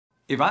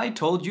If I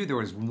told you there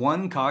was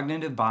one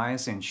cognitive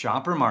bias in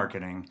shopper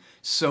marketing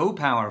so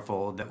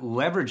powerful that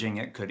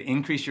leveraging it could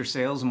increase your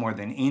sales more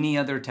than any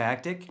other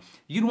tactic,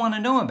 you'd want to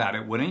know about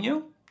it, wouldn't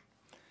you?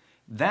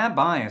 That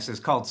bias is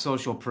called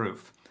social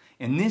proof,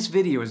 and this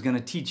video is going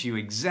to teach you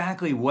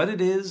exactly what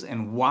it is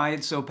and why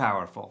it's so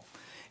powerful.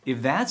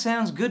 If that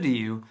sounds good to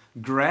you,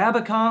 grab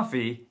a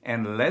coffee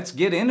and let's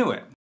get into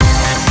it.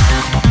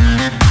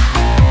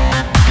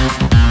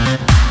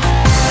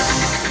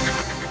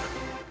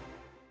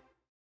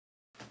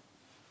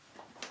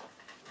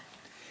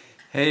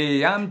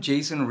 Hey, I'm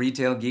Jason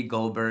Retailgeek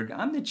Goldberg.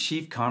 I'm the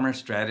Chief Commerce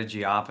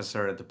Strategy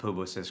Officer at the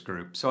Publicis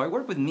Group, so I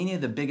work with many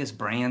of the biggest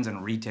brands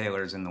and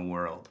retailers in the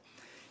world.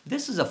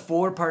 This is a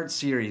four-part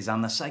series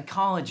on the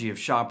psychology of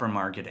shopper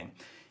marketing.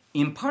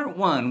 In part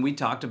one, we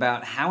talked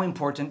about how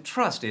important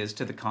trust is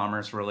to the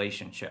commerce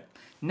relationship.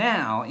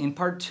 Now, in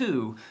part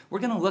two, we're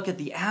going to look at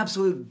the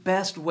absolute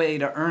best way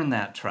to earn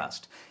that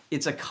trust.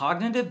 It's a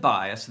cognitive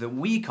bias that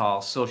we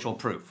call social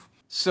proof.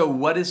 So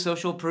what is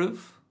social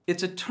proof?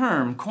 It's a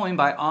term coined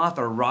by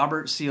author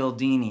Robert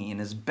Cialdini in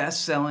his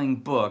best-selling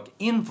book,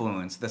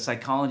 Influence, The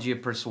Psychology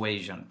of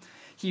Persuasion.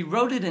 He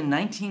wrote it in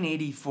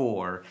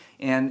 1984,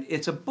 and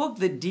it's a book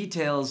that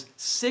details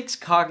 6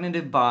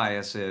 cognitive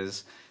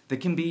biases that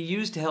can be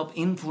used to help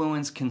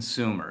influence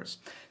consumers.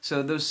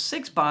 So those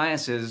 6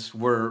 biases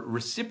were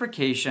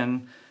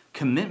reciprocation,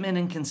 commitment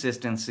and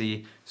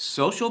consistency,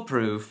 social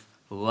proof,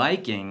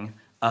 liking,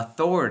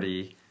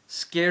 authority,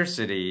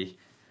 scarcity,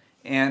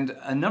 and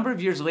a number of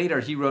years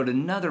later, he wrote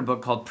another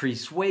book called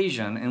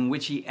Persuasion, in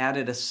which he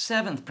added a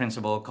 7th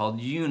principle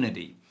called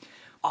unity.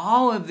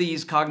 All of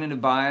these cognitive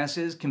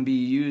biases can be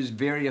used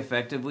very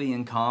effectively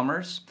in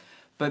commerce,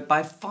 but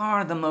by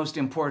far the most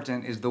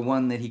important is the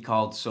one that he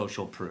called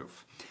social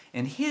proof.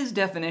 And his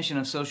definition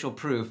of social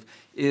proof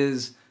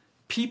is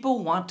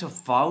people want to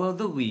follow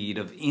the lead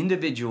of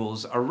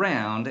individuals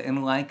around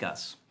and like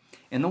us.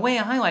 And the way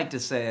I like to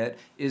say it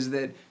is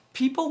that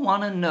people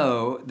want to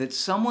know that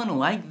someone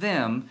like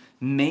them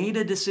made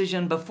a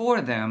decision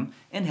before them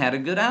and had a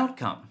good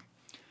outcome.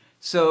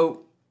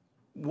 So,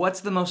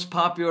 what's the most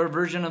popular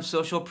version of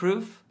social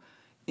proof?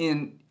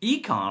 In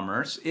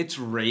e-commerce, it's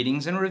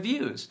ratings and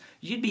reviews.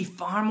 You'd be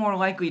far more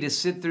likely to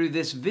sit through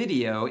this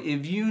video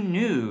if you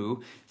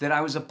knew that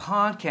I was a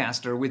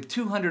podcaster with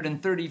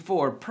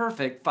 234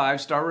 perfect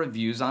 5-star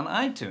reviews on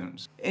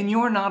iTunes. And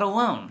you're not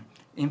alone.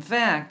 In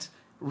fact,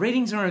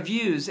 ratings and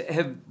reviews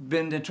have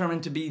been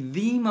determined to be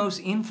the most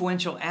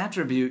influential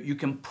attribute you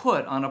can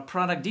put on a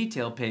product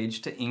detail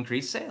page to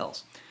increase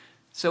sales.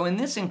 So in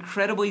this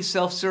incredibly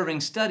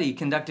self-serving study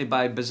conducted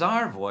by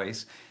Bazaar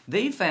Voice,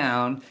 they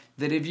found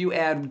that if you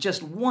add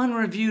just one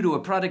review to a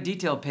product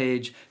detail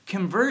page,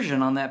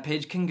 conversion on that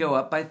page can go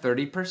up by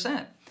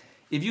 30%.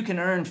 If you can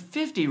earn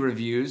 50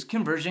 reviews,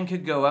 conversion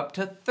could go up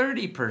to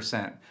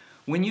 30%.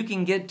 When you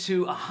can get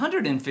to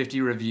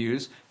 150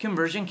 reviews,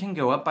 conversion can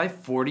go up by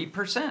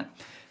 40%.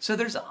 So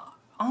there's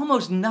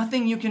almost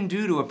nothing you can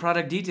do to a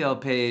product detail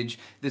page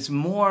that's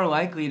more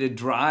likely to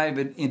drive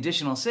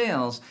additional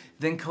sales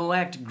than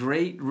collect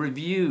great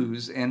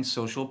reviews and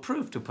social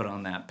proof to put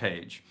on that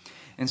page.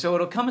 And so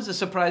it'll come as a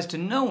surprise to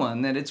no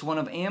one that it's one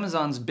of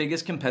Amazon's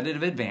biggest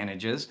competitive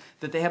advantages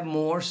that they have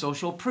more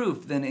social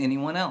proof than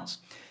anyone else.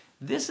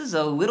 This is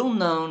a little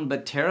known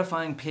but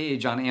terrifying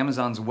page on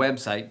Amazon's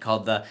website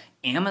called the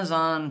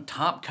Amazon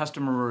Top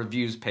Customer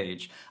Reviews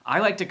page. I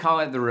like to call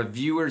it the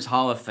Reviewers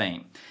Hall of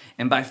Fame.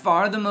 And by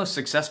far the most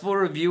successful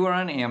reviewer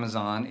on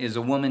Amazon is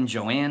a woman,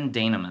 Joanne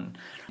Daneman.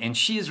 And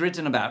she has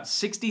written about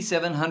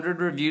 6,700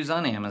 reviews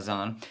on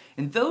Amazon.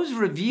 And those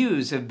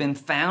reviews have been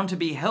found to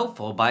be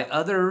helpful by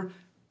other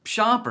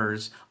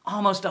shoppers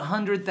almost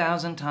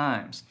 100,000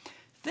 times.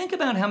 Think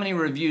about how many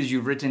reviews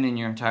you've written in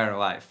your entire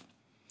life.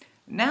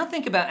 Now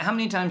think about how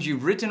many times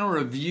you've written a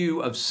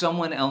review of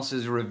someone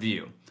else's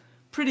review.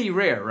 Pretty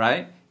rare,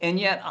 right? And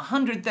yet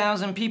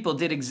 100,000 people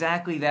did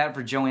exactly that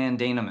for Joanne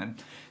Daneman.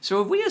 So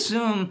if we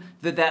assume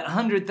that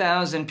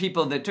 100,000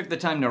 people that took the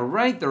time to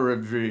write the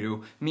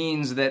review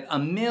means that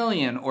 1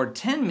 million or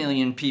 10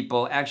 million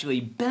people actually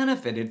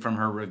benefited from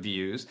her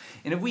reviews,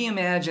 and if we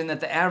imagine that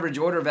the average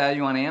order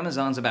value on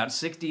Amazon is about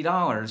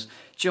 $60,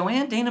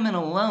 Joanne Daneman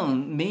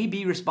alone may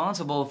be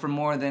responsible for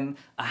more than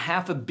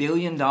 $500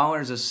 million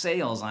of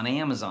sales on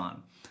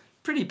Amazon.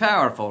 Pretty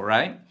powerful,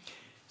 right?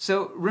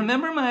 So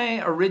remember,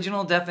 my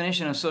original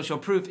definition of social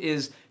proof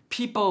is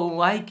people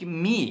like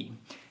me.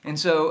 And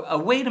so a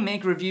way to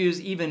make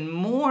reviews even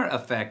more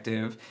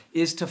effective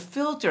is to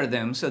filter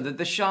them so that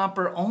the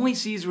shopper only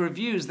sees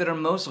reviews that are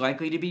most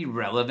likely to be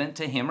relevant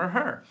to him or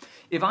her.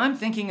 If I'm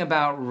thinking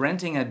about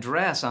renting a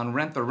dress on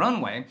Rent the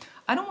Runway,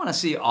 I don't want to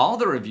see all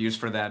the reviews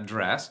for that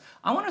dress.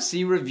 I want to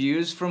see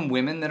reviews from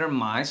women that are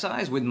my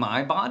size with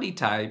my body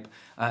type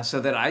so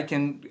that I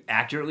can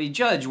accurately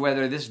judge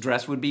whether this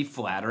dress would be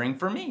flattering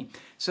for me.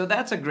 So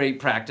that's a great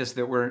practice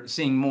that we're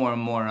seeing more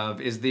and more of,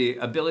 is the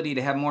ability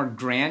to have more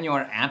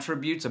granular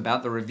attributes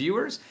about the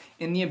reviewers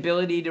and the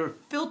ability to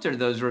filter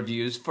those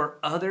reviews for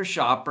other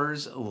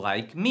shoppers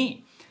like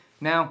me.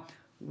 Now,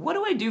 What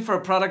do I do for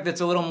a product that's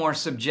a little more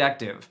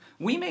subjective?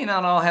 We may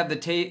not all have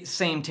the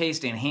same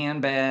taste in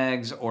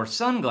handbags or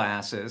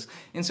sunglasses,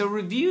 and so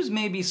reviews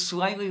may be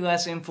slightly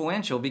less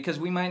influential because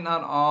we might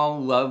not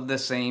all love the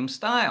same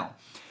style.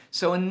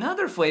 So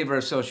another flavor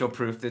of social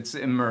proof that's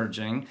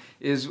emerging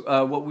is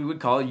what we would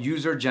call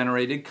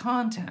user-generated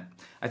content.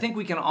 I think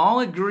we can all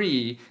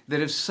agree that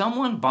if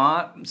someone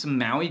bought some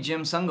Maui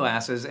Jim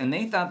sunglasses and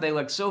they thought they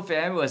looked so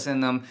fabulous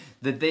in them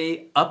that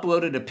they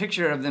uploaded a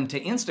picture of them to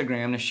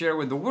Instagram to share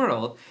with the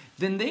world,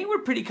 then they were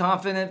pretty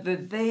confident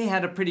that they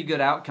had a pretty good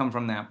outcome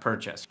from that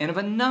purchase. And if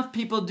enough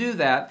people do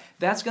that,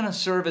 that's going to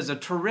serve as a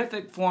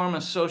terrific form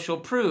of social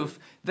proof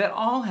that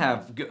all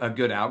have a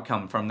good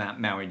outcome from that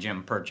Maui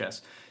Jim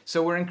purchase.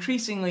 So we're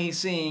increasingly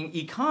seeing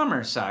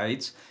e-commerce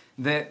sites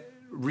that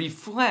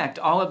reflect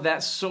all of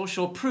that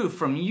social proof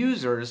from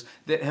users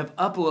that have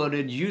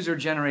uploaded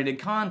user-generated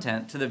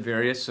content to the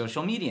various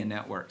social media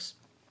networks.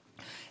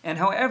 And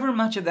however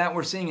much of that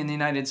we're seeing in the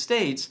United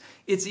States,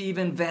 it's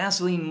even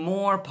vastly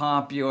more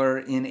popular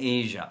in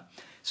Asia.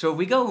 So if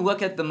we go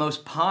look at the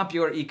most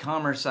popular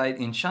e-commerce site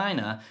in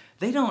China,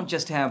 they don't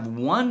just have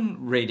one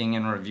rating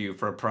and review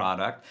for a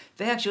product,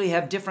 they actually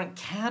have different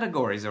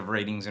categories of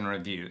ratings and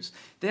reviews.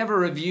 They have a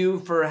review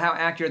for how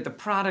accurate the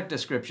product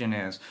description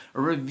is,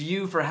 a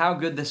review for how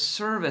good the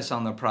service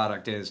on the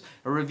product is,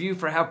 a review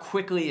for how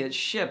quickly it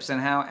ships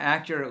and how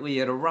accurately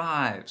it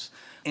arrives.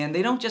 And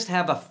they don't just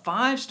have a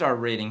 5-star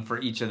rating for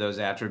each of those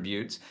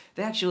attributes,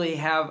 they actually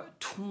have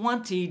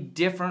 20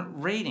 different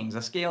ratings,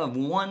 a scale of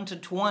 1 to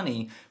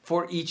 20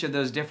 for each of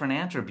those different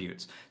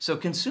attributes. So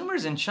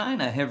consumers in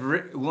China have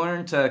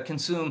learned to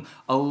consume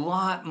a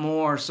lot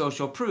more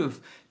social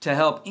proof to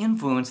help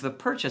influence the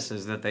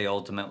purchases that they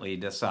ultimately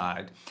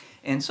decide.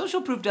 And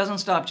social proof doesn't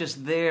stop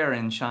just there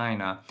in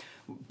China.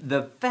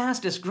 The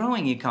fastest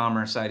growing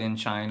e-commerce site in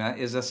China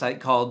is a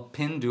site called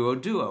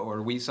Pinduoduo,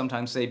 or we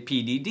sometimes say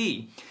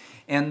PDD.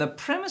 And the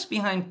premise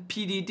behind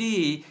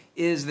PDD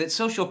is that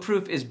social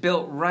proof is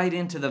built right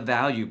into the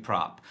value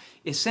prop.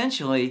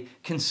 Essentially,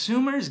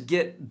 consumers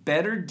get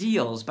better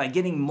deals by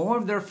getting more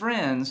of their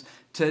friends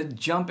to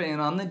jump in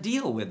on the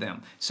deal with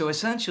them. So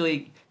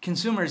essentially,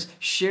 consumers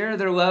share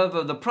their love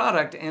of the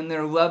product and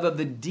their love of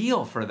the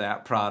deal for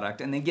that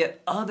product, and they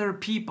get other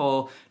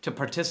people to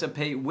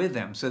participate with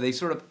them. So they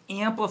sort of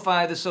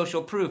amplify the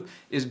social proof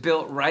is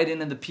built right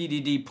into the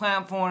PDD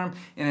platform,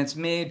 and it's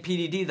made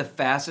PDD the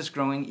fastest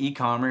growing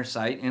e-commerce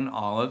site in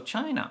all of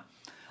China.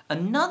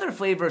 Another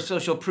flavor of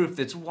social proof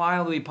that's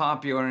wildly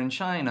popular in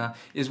China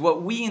is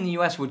what we in the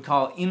US would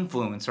call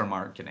influencer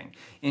marketing.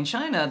 In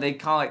China, they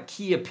call it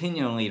key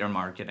opinion leader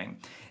marketing.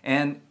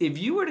 And if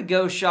you were to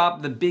go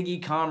shop the big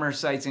e-commerce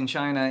sites in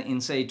China in,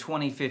 say,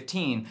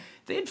 2015,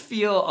 they'd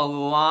feel a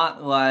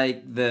lot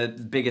like the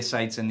biggest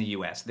sites in the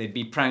US. They'd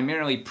be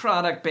primarily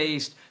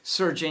product-based,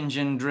 search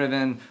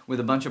engine-driven,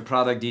 with a bunch of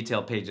product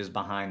detail pages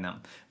behind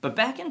them. But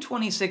back in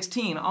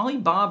 2016,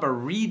 Alibaba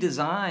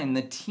redesigned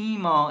the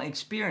Tmall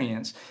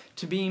experience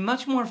to be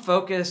much more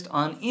focused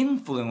on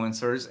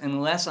influencers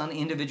and less on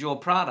individual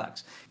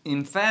products.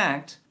 In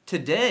fact,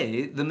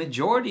 today, the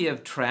majority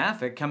of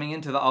traffic coming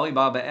into the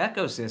Alibaba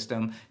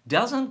ecosystem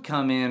doesn't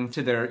come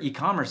into their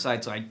e-commerce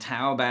sites like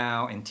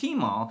Taobao and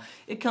Tmall.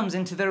 It comes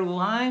into their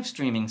live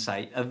streaming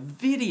site, a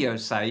video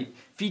site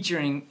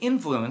featuring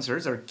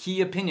influencers or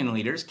key opinion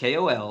leaders,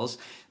 KOLs,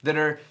 that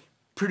are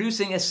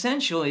producing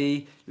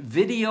essentially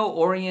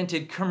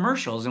video-oriented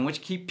commercials in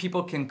which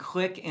people can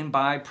click and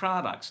buy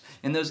products.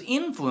 And those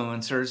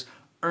influencers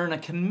earn a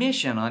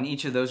commission on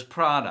each of those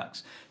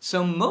products.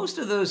 So most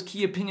of those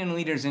key opinion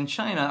leaders in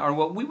China are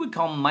what we would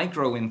call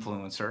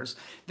micro-influencers.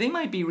 They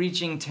might be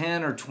reaching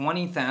 10 or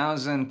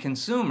 20,000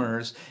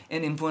 consumers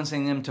and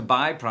influencing them to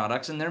buy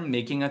products, and they're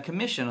making a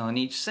commission on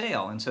each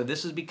sale. And so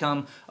this has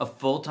become a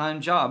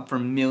full-time job for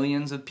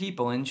millions of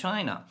people in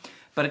China.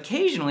 But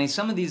occasionally,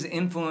 some of these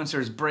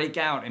influencers break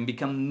out and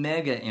become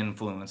mega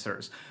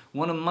influencers.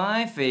 One of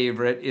my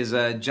favorite is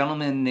a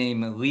gentleman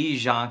named Li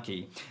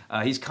Zhaki.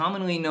 He's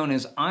commonly known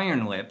as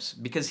Iron Lips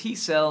because he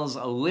sells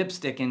a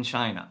lipstick in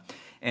China.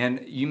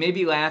 And you may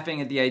be laughing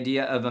at the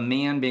idea of a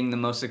man being the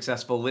most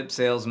successful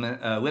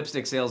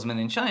lipstick salesman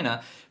in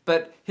China,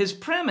 but his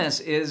premise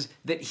is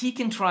that he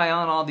can try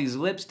on all these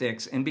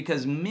lipsticks, and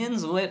because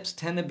men's lips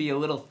tend to be a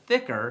little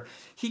thicker,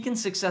 he can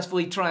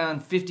successfully try on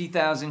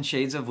 50,000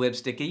 shades of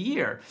lipstick a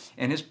year.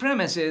 And his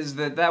premise is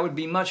that that would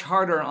be much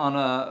harder on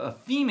a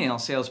female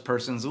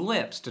salesperson's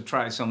lips to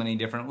try so many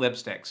different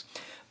lipsticks.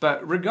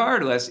 But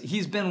regardless,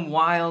 he's been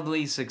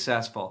wildly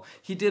successful.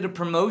 He did a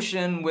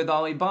promotion with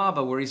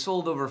Alibaba where he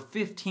sold over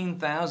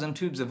 15,000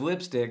 tubes of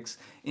lipsticks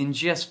in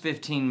just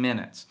 15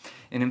 minutes.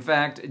 And in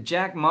fact,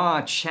 Jack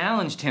Ma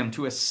challenged him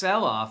to a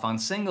sell-off on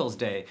Singles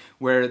Day,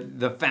 where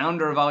the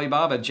founder of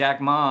Alibaba,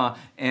 Jack Ma,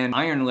 and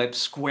Iron Lips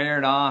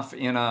squared off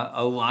in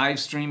a live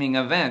streaming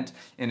event.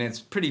 And it's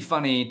pretty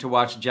funny to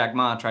watch Jack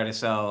Ma try to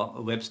sell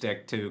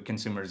lipstick to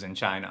consumers in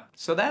China.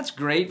 So that's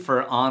great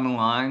for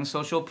online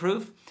social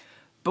proof.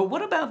 But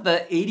what about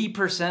the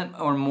 80%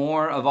 or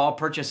more of all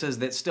purchases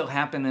that still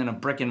happen in a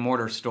brick and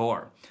mortar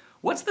store?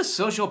 What's the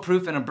social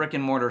proof in a brick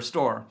and mortar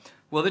store?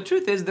 Well, the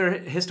truth is there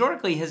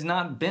historically has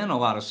not been a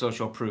lot of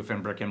social proof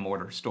in brick and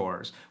mortar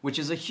stores, which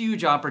is a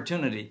huge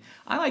opportunity.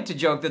 I like to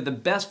joke that the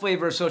best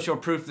flavor of social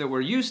proof that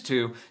we're used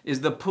to is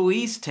the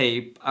police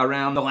tape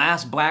around the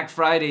last Black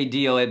Friday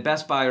deal at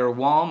Best Buy or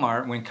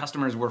Walmart when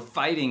customers were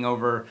fighting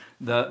over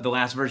the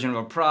last version of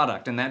a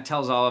product, and that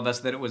tells all of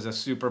us that it was a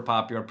super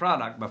popular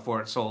product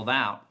before it sold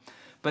out.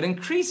 But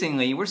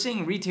increasingly, we're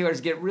seeing retailers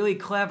get really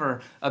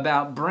clever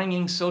about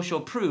bringing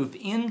social proof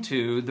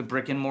into the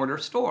brick and mortar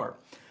store.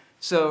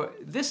 So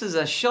this is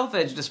a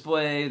shelf-edge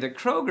display that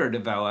Kroger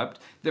developed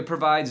that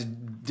provides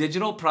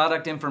digital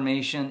product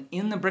information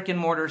in the brick and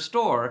mortar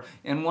store,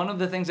 and one of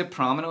the things it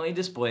prominently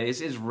displays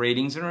is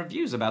ratings and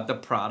reviews about the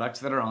products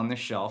that are on the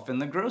shelf in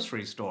the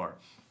grocery store.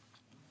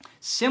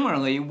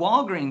 Similarly,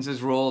 Walgreens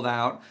has rolled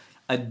out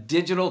a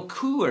digital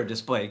cooler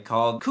display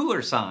called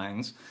Cooler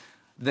Signs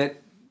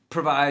that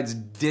provides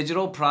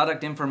digital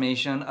product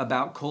information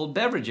about cold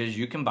beverages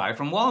you can buy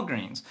from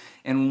Walgreens.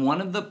 And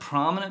one of the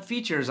prominent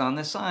features on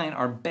the sign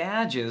are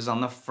badges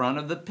on the front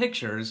of the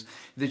pictures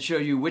that show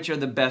you which are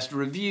the best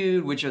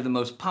reviewed, which are the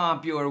most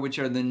popular, which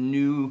are the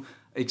new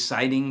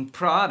exciting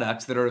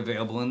products that are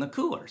available in the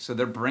cooler. So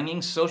they're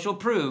bringing social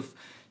proof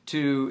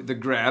to the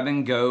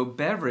grab-and-go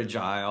beverage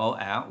aisle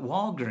at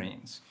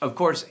Walgreens. Of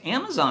course,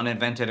 Amazon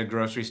invented a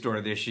grocery store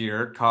this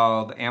year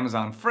called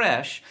Amazon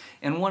Fresh,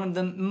 and one of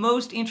the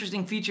most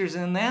interesting features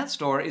in that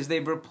store is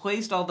they've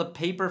replaced all the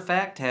paper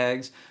fact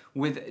tags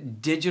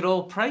with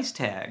digital price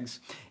tags.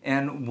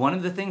 And one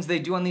of the things they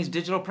do on these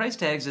digital price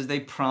tags is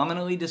they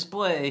prominently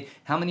display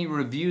how many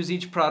reviews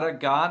each product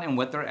got and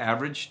what their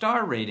average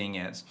star rating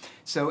is.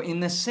 So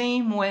in the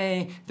same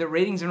way that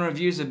ratings and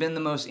reviews have been the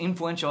most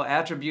influential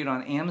attribute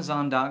on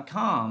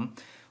Amazon.com,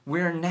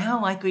 we're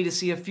now likely to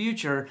see a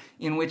future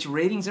in which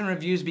ratings and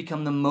reviews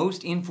become the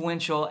most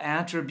influential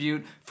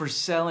attribute for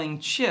selling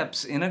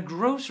chips in a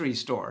grocery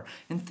store.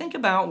 And think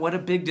about what a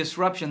big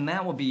disruption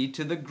that will be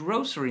to the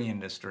grocery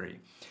industry.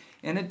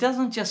 And it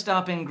doesn't just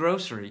stop in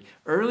grocery.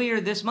 Earlier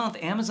this month,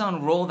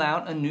 Amazon rolled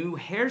out a new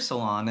hair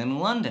salon in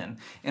London.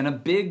 And a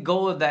big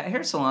goal of that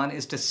hair salon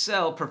is to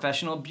sell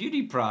professional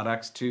beauty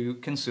products to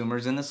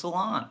consumers in the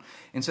salon.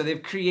 And so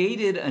they've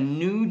created a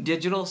new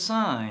digital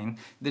sign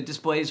that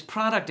displays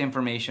product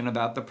information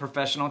about the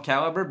professional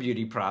caliber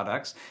beauty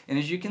products. And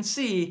as you can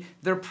see,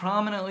 they're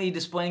prominently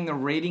displaying the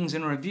ratings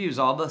and reviews,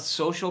 all the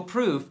social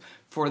proof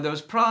for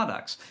those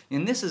products.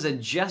 And this is a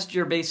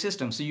gesture-based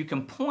system, so you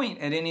can point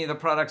at any of the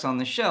products on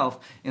the shelf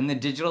and the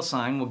digital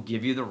sign will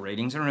give you the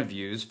ratings and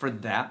reviews for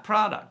that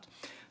product.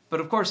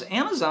 But of course,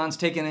 Amazon's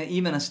taken it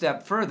even a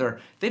step further.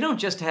 They don't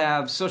just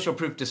have social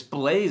proof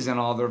displays in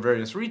all their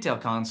various retail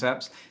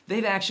concepts,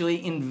 they've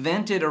actually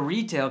invented a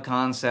retail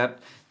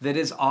concept that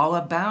is all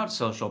about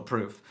social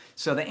proof.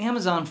 So the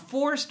Amazon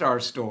 4-star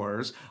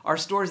stores are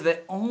stores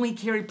that only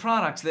carry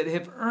products that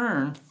have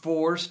earned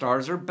 4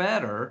 stars or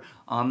better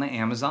on the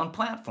Amazon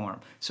platform.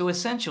 So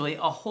essentially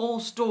a whole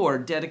store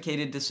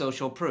dedicated to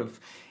social proof.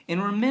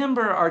 And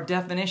remember, our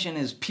definition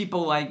is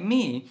people like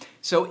me.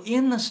 So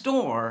in the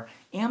store,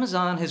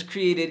 Amazon has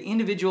created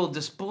individual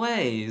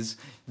displays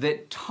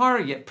that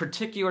target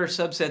particular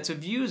subsets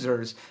of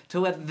users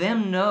to let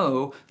them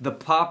know the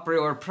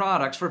popular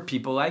products for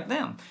people like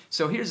them.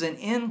 So here's an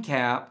end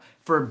cap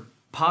for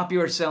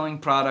popular selling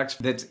products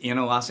that's in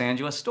a Los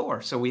Angeles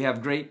store. So we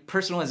have great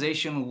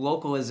personalization,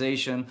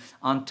 localization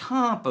on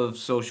top of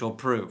social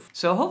proof.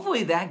 So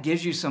hopefully that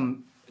gives you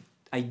some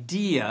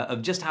idea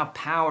of just how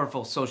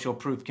powerful social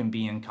proof can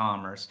be in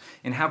commerce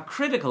and how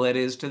critical it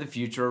is to the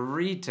future of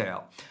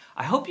retail.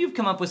 I hope you've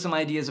come up with some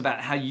ideas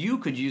about how you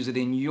could use it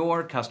in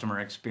your customer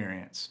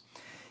experience.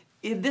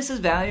 If this is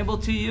valuable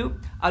to you,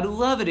 I'd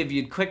love it if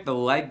you'd click the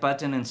like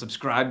button and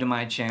subscribe to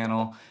my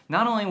channel.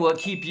 Not only will it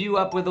keep you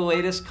up with the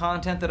latest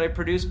content that I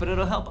produce, but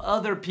it'll help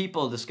other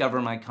people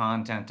discover my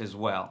content as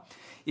well.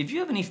 If you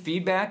have any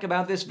feedback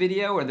about this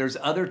video or there's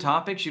other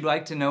topics you'd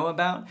like to know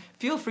about,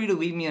 feel free to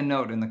leave me a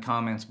note in the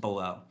comments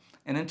below.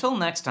 And until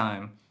next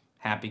time,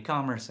 happy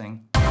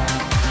commercing.